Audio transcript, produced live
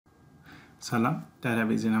Salam,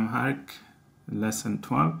 database in Amharic, lesson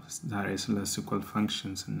 12, that is SQL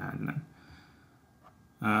functions in Adlan.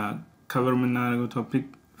 Cover the topic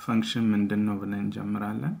function mendeno velen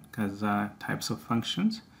jamralan, kaza types of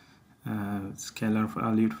functions, scalar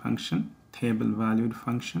valued function, table valued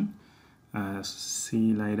function,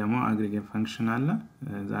 C laidamo aggregate function alla,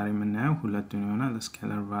 zari mennayo hulatun yona the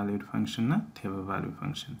scalar valued function na table valued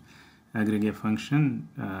function. Aggregate function,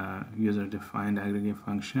 user defined aggregate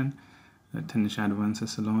function, ትንሽ አድቫንስ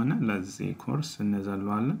ስለሆነ ለዚህ ኮርስ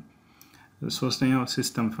እንዘለዋለን ሶስተኛው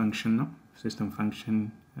ሲስተም ፈንክሽን ነው ሲስተም ፈንክሽን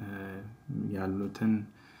ያሉትን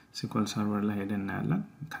SQL ሰርቨር ላይ ሄደን እናያለን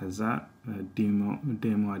ከዛ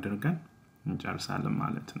ዴሞ አድርገን እንጨርሳለን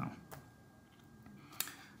ማለት ነው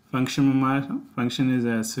function ማለት ነው function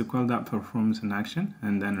is a SQL that performs an action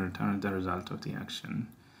and then returns the result of the action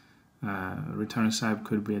return type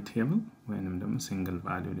could be a table ወይንም ደግሞ single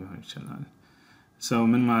value ሊሆን ይችላል So,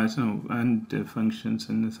 min ማለት ነው አንድ functions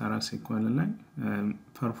እንሰራ SQL ላይ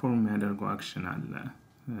perform የሚያደርገው action አለ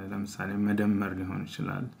ለምሳሌ መደመር ሊሆን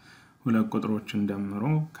ይችላል ሁለት ቁጥሮችን ደምሮ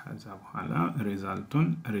ከዛ በኋላ ሪዛልቱን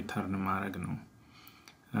ሪተርን ማድረግ ነው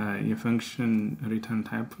የፈንክሽን ሪተርን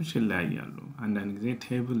ታይፖች ይለያያሉ አንዳንድ ጊዜ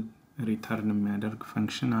ቴብል ሪተርን የሚያደርግ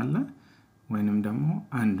ፈንክሽን አለ ወይንም ደግሞ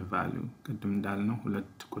አንድ ቫልዩ ቅድም እንዳልነው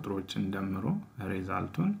ሁለት ቁጥሮችን ደምሮ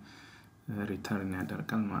ሪዛልቱን ሪተርን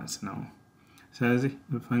ያደርጋል ማለት ነው ስለዚህ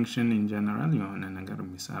function in general የሆነ ነገር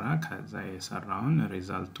የሚሰራ ከዛ የሰራውን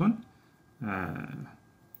ሪዛልቱን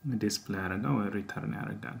ዲስፕሌይ ያደርጋል ወይ ሪተርን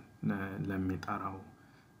ያደርጋል ለሚጠራው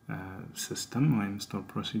ሲስተም ወይም ስቶር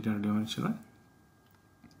ፕሮሲጀር ሊሆን ይችላል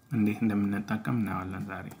እንዴት እንደምንጠቀም እናያለን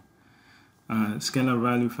ዛሬ scalar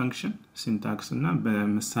value function syntax እና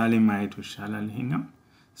በምሳሌ ማየት ይሻላል ይሄኛው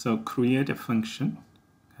so create a function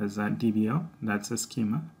ከዛ dbo that's a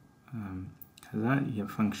schema ከዛ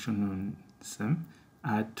የፈንክሽኑን sum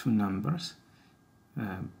add two numbers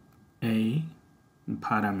a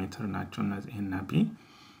parameter ናቸው እነዚህ a እና b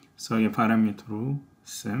so የፓራሜትሩ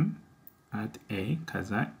sum at a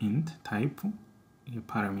ከዛ int type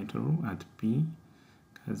የፓራሜትሩ at b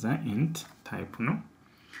ከዛ int type ነው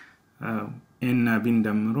a እና b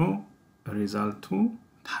እንደምሮ ሪዛልቱ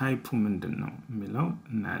ታይፑ ምንድነው የሚለው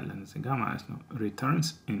እናያለን እዚህ ጋር ማለት ነው returns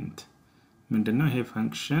int ምንድነው ይሄ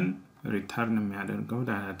ፈንክሽን return የሚያደርገው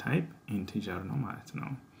data type integer ነው ማለት ነው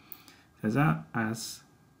ከዛ as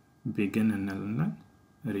begin እንልና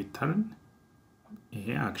return ይሄ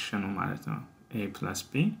አክሽኑ ማለት ነው a plus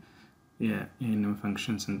b ይሄንን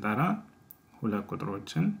ፈንክሽን ስንጠራ ሁለት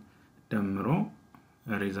ቁጥሮችን ደምሮ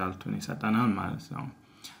ሪዛልቱን ይሰጠናል ማለት ነው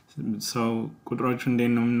so ቁጥሮቹ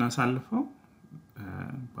እንዴት ነው የምናሳልፈው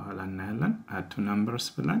በኋላ እናያለን add two numbers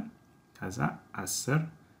ብለን ከዛ 10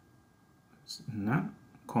 እና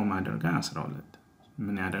ኮማ አድርጋ 12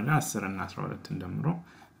 ምን ያደርጋ 10 እና 12 እንደምሮ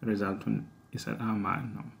ሪዛልቱን ይሰጣል ማለት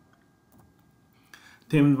ነው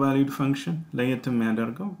table valued function ለየት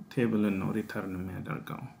የሚያደርገው ቴብል ነው ሪተርን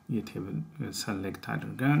የሚያደርገው የቴብል ሰሌክት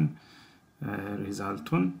አድርገን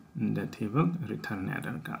ሪዛልቱን እንደ ቴብል ሪተርን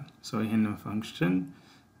ያደርጋል so ይሄንን ፈንክሽን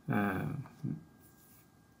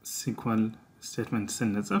SQL statement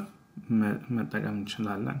ስንጽፍ መጠቀም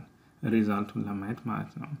እንችላለን ሪዛልቱን ለማየት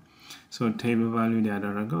ማለት ነው so table value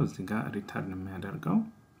ያደረገው እዚህ ጋር ሪተርን የሚያደርገው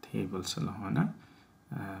ቴብል ስለሆነ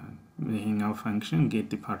ይሄኛው ፈንክሽን get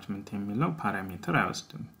department የሚለው ፓራሜትር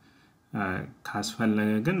አይወስድም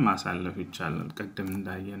ካስፈለገ ግን ማሳለፍ ይቻላል ቀደም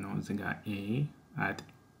እንዳየነው እዚህ ጋር a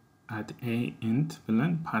at a int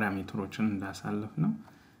ብለን ፓራሜትሮችን እንዳሳለፍ ነው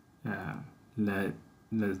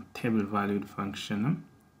ለቴብል valued functionም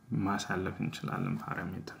ማሳለፍ እንችላለን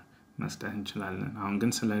ፓራሜትር መስጠት እንችላለን አሁን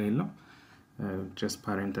ግን ስለሌለው just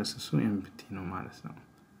parenthesis empty ነው ማለት ነው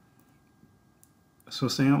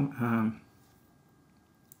ሶስተኛው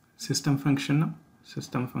system function ነው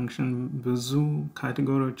system function ብዙ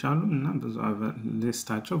ካቴጎሪዎች አሉ እና ብዙ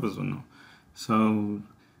ሊስታቸው ብዙ ነው so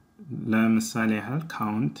ለምሳሌ ያህል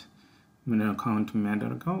count ምን count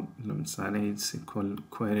የሚያደርገው ለምሳሌ SQL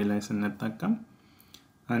query ላይ ስንጠቀም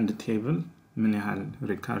አንድ ቴብል ምን ያህል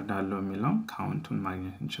ሪካርድ አለው የሚለው ካውንቱን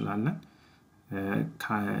ማግኘት እንችላለን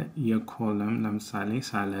የኮለም ለምሳሌ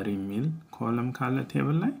ሳላሪ ሚል ኮለም ካለ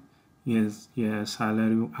ቴብል ላይ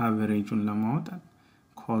የሳላሪው አቨሬጁን ለማውጣት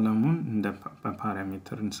ኮለሙን እንደ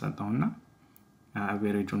ፓራሜትር እንሰጠውና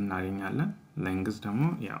አቨሬጁን እናገኛለን ሌንግዝ ደግሞ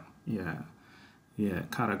ያው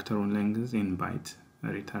የካራክተሩን ሌንግዝ ኢን ባይት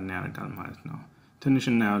ሪተርን ያደርጋል ማለት ነው ትንሽ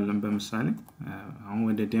እናያለን በምሳሌ አሁን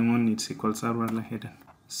ወደ ዴሞን SQL ሰርቨር ላይ ሄደን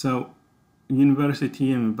so ዩኒቨርሲቲ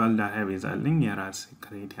የሚባል ዳታቤዝ አለኝ የራስ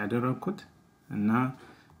ክሬት ያደረኩት እና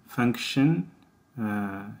ፈንክሽን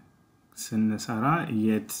ስንሰራ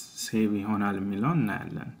የት ሴቭ ይሆናል የሚለው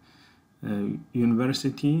እናያለን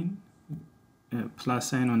ዩኒቨርሲቲ plus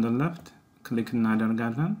sign on the left click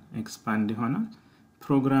እናደርጋለን expand ይሆናል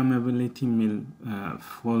programmability ሚል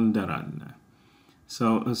folder አለ so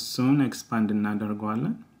እሱን expand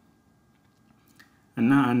እናደርገዋለን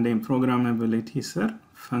እና አንዴ programmability ስር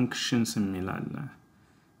functions ሚል አለ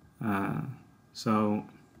so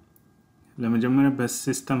ለመጀመሪያ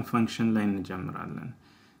በሲስተም ፈንክሽን ላይ እንጀምራለን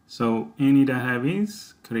so any database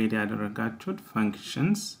create ያደረጋችሁት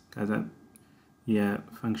functions ከዛ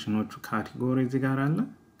የፈንክሽኖቹ ካቴጎሪ እዚህ ጋር አለ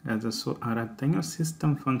ከዛ አራተኛው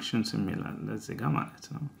ሲስተም ፈንክሽንስ የሚል አለ እዚህ ጋር ማለት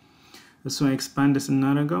ነው እሱ ኤክስፓንድ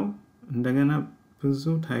ስናደርገው እንደገና ብዙ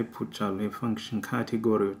ታይፖች አሉ የፈንክሽን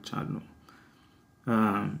ካቴጎሪዎች አሉ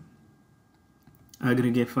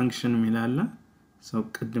aggregate function የሚል አለ so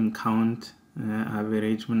ቅድም count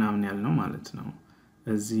average ምናምን ያልነው ማለት ነው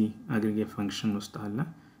እዚህ aggregate function ውስጥ አለ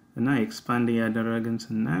እና ኤክስፓንድ ያደረግን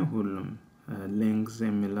ስናይ ሁሉም length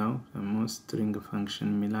የሚለው ደግሞ string function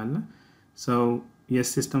የሚል አለ so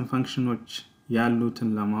የሲስተም ፈንክሽኖች ያሉትን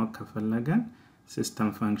ለማወቅ ከፈለገን ሲስተም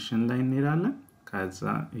ፈንክሽን ላይ እንሄዳለን ከዛ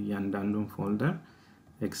እያንዳንዱን ፎልደር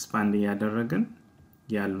ኤክስፓንድ ያደረግን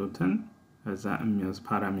ያሉትን ከዛ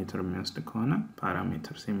ፓራሜትር የሚወስድ ከሆነ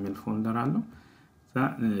ፓራሜትርስ የሚል ፎልደር አለው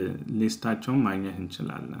ሊስታቸውን ማግኘት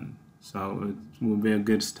እንችላለን so it will be a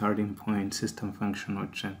good starting point system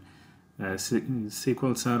functionዎችን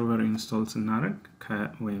SQL server install ስናደርግ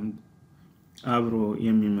ወይም አብሮ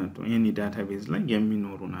የሚመጡ any database ላይ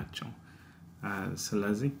የሚኖሩ ናቸው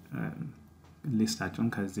ስለዚህ ሊስታቸውን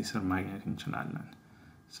ከዚህ ስር ማግኘት እንችላለን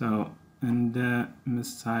so እንደ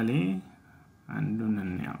ምሳሌ አንዱን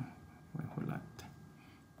እንያው ወይ ሁለት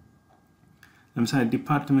ለምሳሌ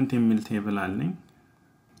ዲፓርትመንት የሚል ቴብል አለኝ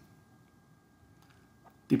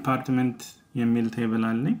ዲፓርትመንት የሚል ቴብል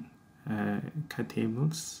አለኝ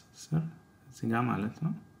ከቴብልስ ስር እዚህ ጋር ማለት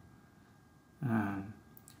ነው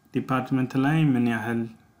ዲፓርትመንት ላይ ምን ያህል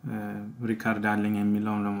ሪካርድ አለኝ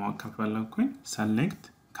የሚለውን ለማወቅ ከፈለኩኝ select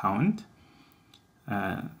count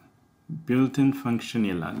built-in function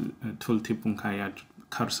ይላል ቱል ቲፑን ካያችሁ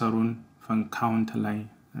ከርሰሩን count ላይ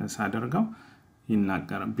ሳደርገው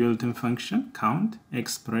ይናገራል built-in function count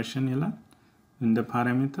expression ይላል እንደ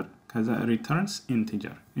ፓራሜትር ከዛ returns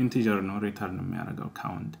integer ነው ሪተርን የሚያደርገው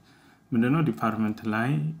count ምንድነው ዲፓርትመንት ላይ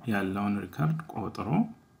ያለውን ሪከርድ ቆጥሮ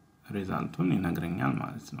ሪዛልቱን ይነግረኛል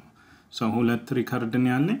ማለት ነው so ሁለት ሪከርድን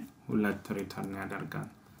ያለኝ ሁለት ሪተርን ያደርጋል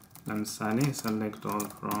ለምሳሌ select all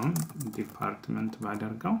from department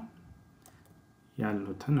ባደርገው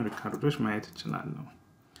ያሉትን ሪከርዶች ማየት እችላለሁ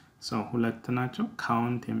so ሁለት ናቸው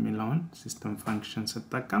count የሚለውን ሲስተም ፈንክሽን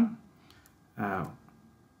ስጠቀም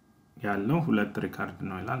ያለው ሁለት ሪከርድ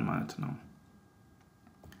ነው ይላል ማለት ነው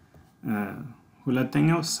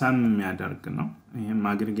ሁለተኛው sum የሚያደርግ ነው ይሄም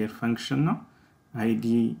aggregate function ነው id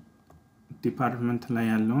ዲፓርትመንት ላይ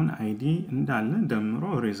ያለውን id እንዳለ ደምሮ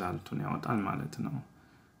ሪዛልቱን ያወጣል ማለት ነው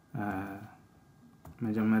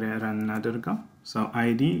መጀመሪያ run እናደርገው so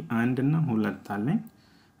id አንድ እና ሁለት አለኝ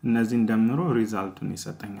እነዚህን ደምሮ ሪዛልቱን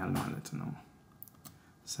ይሰጠኛል ማለት ነው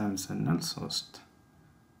sum ስንል 3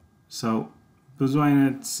 so ብዙ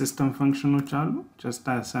አይነት ሲስተም ፈንክሽኖች አሉ just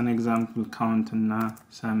as an example count እና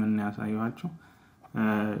sum እናያሳያችሁ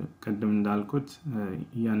ቀደም እንዳልኩት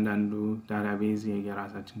እያንዳንዱ ዳታቤዝ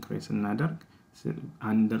የራሳችን ክሬት እናደርግ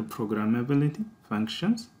under programmability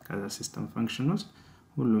functions ከዛ ሲስተም ፈንክሽኖች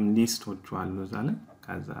ሁሉም ሊስቶች አሉ ዛለ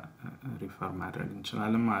ከዛ ሪፈር ማድረግ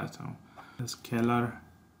እንችላለን ማለት ነው scalar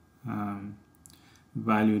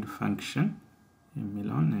valued function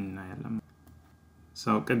የሚለውን እናያለን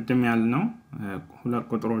so ቀደም ያልነው ሁለት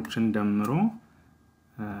ቁጥሮችን ደምሮ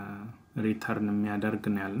ሪተርን የሚያደርግ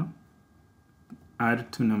ነው ያልነው add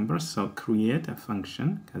two numbers so create a function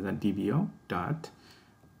kaza dbo dot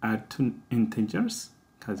add two integers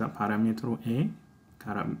kaza parameter a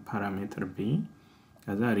parameter b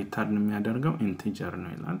kaza return የሚያደርገው integer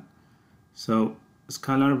ነው ይላል so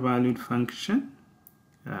scalar valued function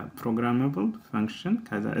programmable function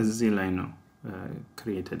kaza እዚህ ላይ ነው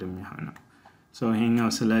created የሚሆነው so ይሄኛው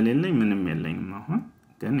ስለሌለኝ ምንም የለኝም አሁን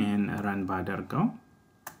ግን ይሄን run ባደርገው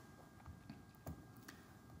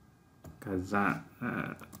ከዛ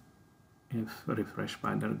if refresh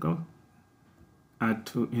ባደርገው add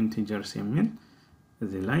two integers የሚል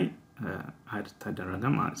እዚህ ላይ add ተደረገ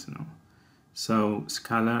ማለት ነው so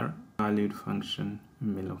scalar valued function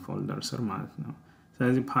የሚለው ፎልደር ስር ማለት ነው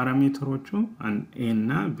ስለዚህ ፓራሜትሮቹ a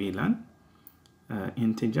እና b ላይ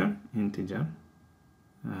integer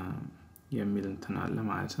የሚል እንትን አለ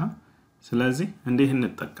ማለት ነው ስለዚህ እንዴት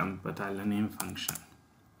እንጠቀምበታለን ይሄን ፈንክሽን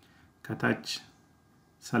ከታች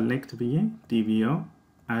select ብዬ dbo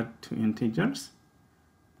add two integers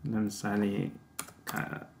ለምሳሌ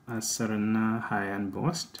 10 እና 20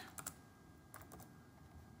 በወስድ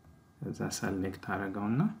ከዛ select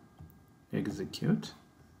አረጋውና execute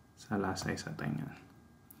 30 ይሰጠኛል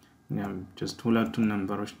ያም just ሁለቱን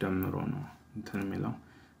ነምበሮች ደምሮ ነው እንትን የሚለው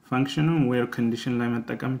ፋንክሽኑን where condition ላይ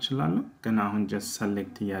መጠቀም ይችላል ግን አሁን just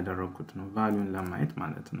select ያደረኩት ነው ቫልዩን ለማየት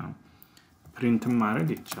ማለት ነው print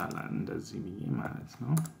ማድረግ ይቻላል እንደዚህ ብዬ ማለት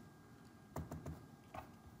ነው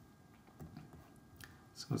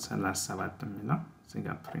so 37 የሚለው እዚህ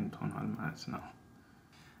ጋር print ሆኗል ማለት ነው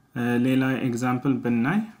ሌላ ኤግዛምፕል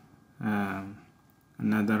ብናይ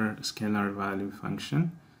another scalar value function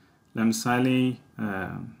ለምሳሌ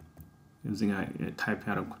እዚህ ጋር ታይፕ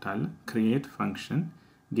ያደርጉታል create function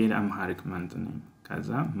get Amharic month name ከዛ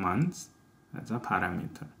months ከዛ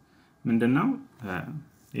parameter ምንድነው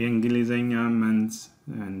የእንግሊዘኛ months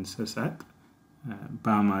እንሰጥ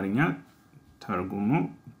በአማርኛ ተርጉሞ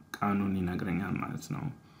ቃኑን ይነግረኛል ማለት ነው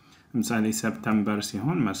ለምሳሌ ሰፕተምበር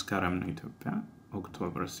ሲሆን መስከረም ነው ኢትዮጵያ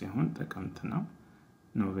ኦክቶበር ሲሆን ጥቅምት ነው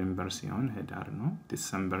ኖቬምበር ሲሆን ህዳር ነው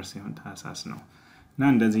ዲሴምበር ሲሆን ታህሳስ ነው እና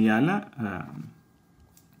እንደዚህ ያለ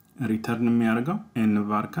ሪተርን የሚያደርገው n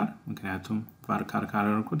varchar ምክንያቱም varchar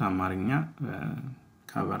ካደረኩት አማርኛ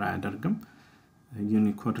ከቨር አያደርግም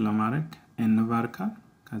ዩኒኮድ ለማድረግ n varchar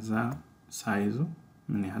ከዛ ሳይዙ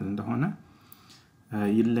ምን ያህል እንደሆነ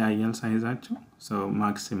ይለያያል ሳይዛቸው so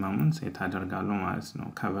ማክሲመሙን ሴት አደርጋለሁ ማለት ነው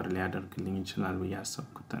ከቨር ሊያደርግልኝ ይችላል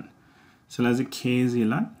በያሰብኩትን ስለዚህ ኬዝ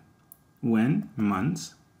ይላል when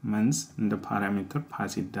months እንደ ፓራሜትር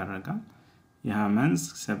ፓስ ይደረጋል ያ months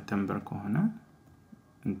ሰፕተምበር ከሆነ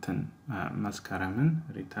እንትን መስከረምን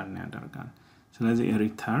ሪተርን ያደርጋል ስለዚህ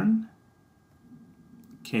ሪተርን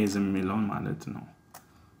ኬዝ የሚለው ማለት ነው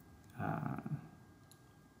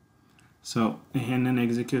so ይሄንን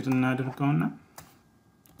ኤግዚኪዩት እናደርገውና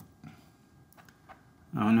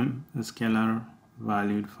አሁንም scalar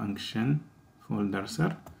valued function folder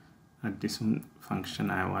ስር አዲሱን function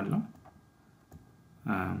አያዋለሁ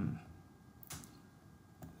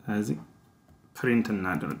ስለዚህ print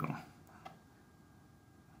እናደርገው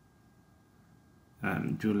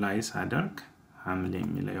ጁላይ ሳደርግ ሐምሌ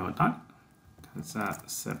የሚለው ይወጣል ከዛ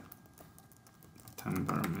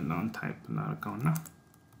ሰፕተምበር የሚለውን ታይፕ ላድርገውና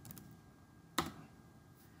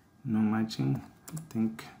no matching I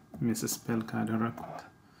think misspell ካደረኩት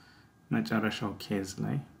መጨረሻው ኬዝ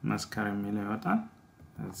ላይ መስከረም የሚለው ይወጣል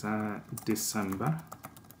ከዛ ዲሴምበር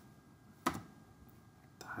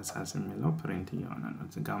ታህሳስ የሚለው ፕሪንት እየሆነ ነው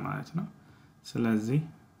እዚህ ጋር ማለት ነው ስለዚህ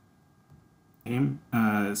ይሄም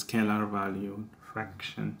scalar value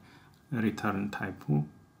function return type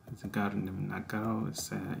እዚህ ጋር እንደምናገረው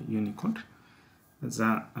ዩኒኮድ እዛ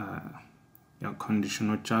ያው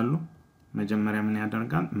ኮንዲሽኖች አሉ መጀመሪያ ምን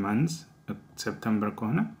ያደርጋል months ሰፕተምበር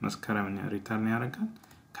ከሆነ መስከረምን ሪተርን ያደርጋል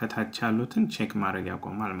ከታች ያሉትን ቼክ ማድረግ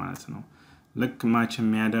ያቆማል ማለት ነው ልክ ማች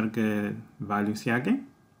የሚያደርግ ቫልዩ ሲያገኝ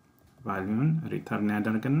ቫልዩን ሪተርን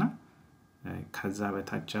ያደርግና ከዛ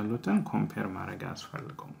በታች ያሉትን ኮምፔር ማድረግ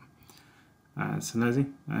ያስፈልገው ስለዚህ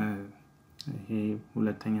ይሄ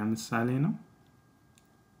ሁለተኛ ምሳሌ ነው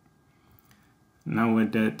now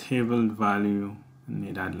ወደ table value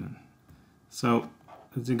እንሄዳለን so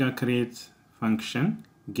እዚህ ጋር create function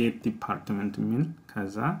get department የሚል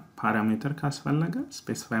ከዛ ፓራሜትር ካስፈለገ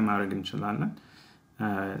ስፔሲፋይ ማድረግ እንችላለን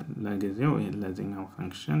ለጊዜው ለዚህኛው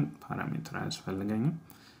function ፓራሜትር አያስፈልገኝም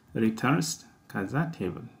returns ከዛ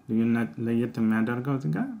table ልዩነት ለየት የሚያደርገው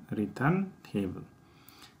እዚህ ጋር return table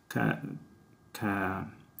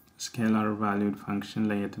scalar valued function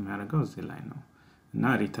ለየት የሚያደርገው እዚህ ላይ ነው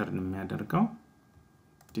እና return የሚያደርገው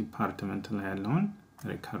ዲፓርትመንት ላይ ያለውን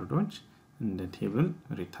ሪከርዶች እንደ ቴብል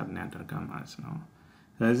ሪተርን ያደርጋል ማለት ነው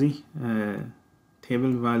ስለዚህ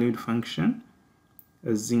table valued function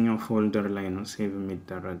እዚህኛው ፎልደር ላይ ነው ሴቭ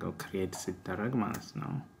የሚደረገው ክሬት ሲደረግ ማለት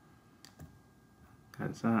ነው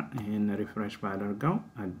ከዛ ይሄን ሪፍሬሽ ባደርገው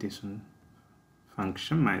አዲሱን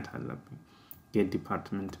ፋንክሽን ማየት አለብኝ get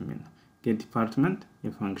department የሚል get department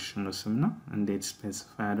የፋንክሽኑ ስም ነው እንዴት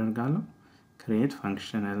ስፔሲፋይ አደርጋለሁ create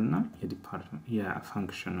functional እና የዲፓርትመንት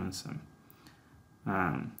የፋንክሽኑን ስም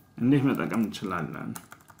እንዴት መጠቀም እንችላለን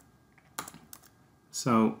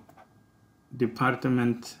so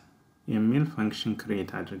department የሚል function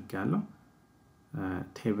create አድርጋለሁ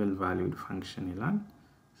table valued function ይላል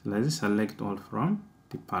ስለዚህ select all from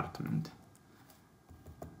department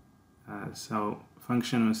so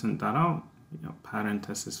functionን ስንጠራው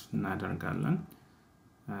parenthesis እናደርጋለን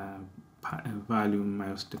value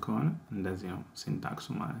የማይወስድ ከሆነ እንደዚህ ነው ሲንታክሱ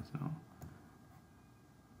ማለት ነው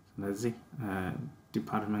ስለዚህ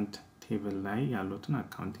ዲፓርትመንት ቴብል ላይ ያሉትን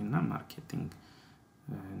አካውንቲንግ እና ማርኬቲንግ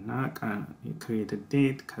እና create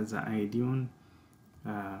date ከዛ አይዲውን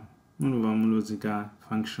ሙሉ በሙሉ እዚህ ጋር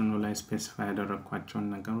ፋንክሽኑ ላይ ስፔሲፋይ ያደረኳቸው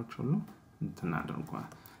ነገሮች ሁሉ እንትን አድርጓል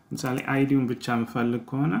ለምሳሌ አይዲውን ብቻ መፈልግ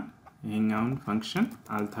ከሆነ ይሄኛውን ፈንክሽን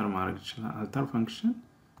አልተር ማድረግ ይችላል አልተር ፈንክሽን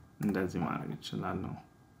እንደዚህ ማድረግ ይችላል ነው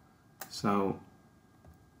so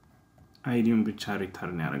አይዲውን ብቻ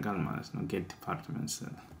ሪተርን ያደርጋል ማለት ነው get department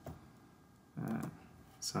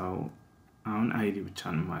so አሁን አይዲ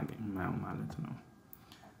ብቻ ነው ማየው ማለት ነው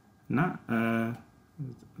እና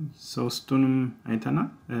ሶስቱንም አይተና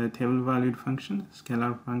table valued function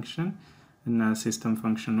scalar function እና system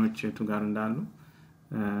functionዎች የቱ ጋር እንዳሉ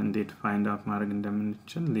እንዴት find out ማድረግ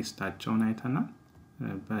እንደምንችል ሊስታቸውን አይተና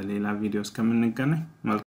በሌላ ቪዲዮ እስከምንገናኝ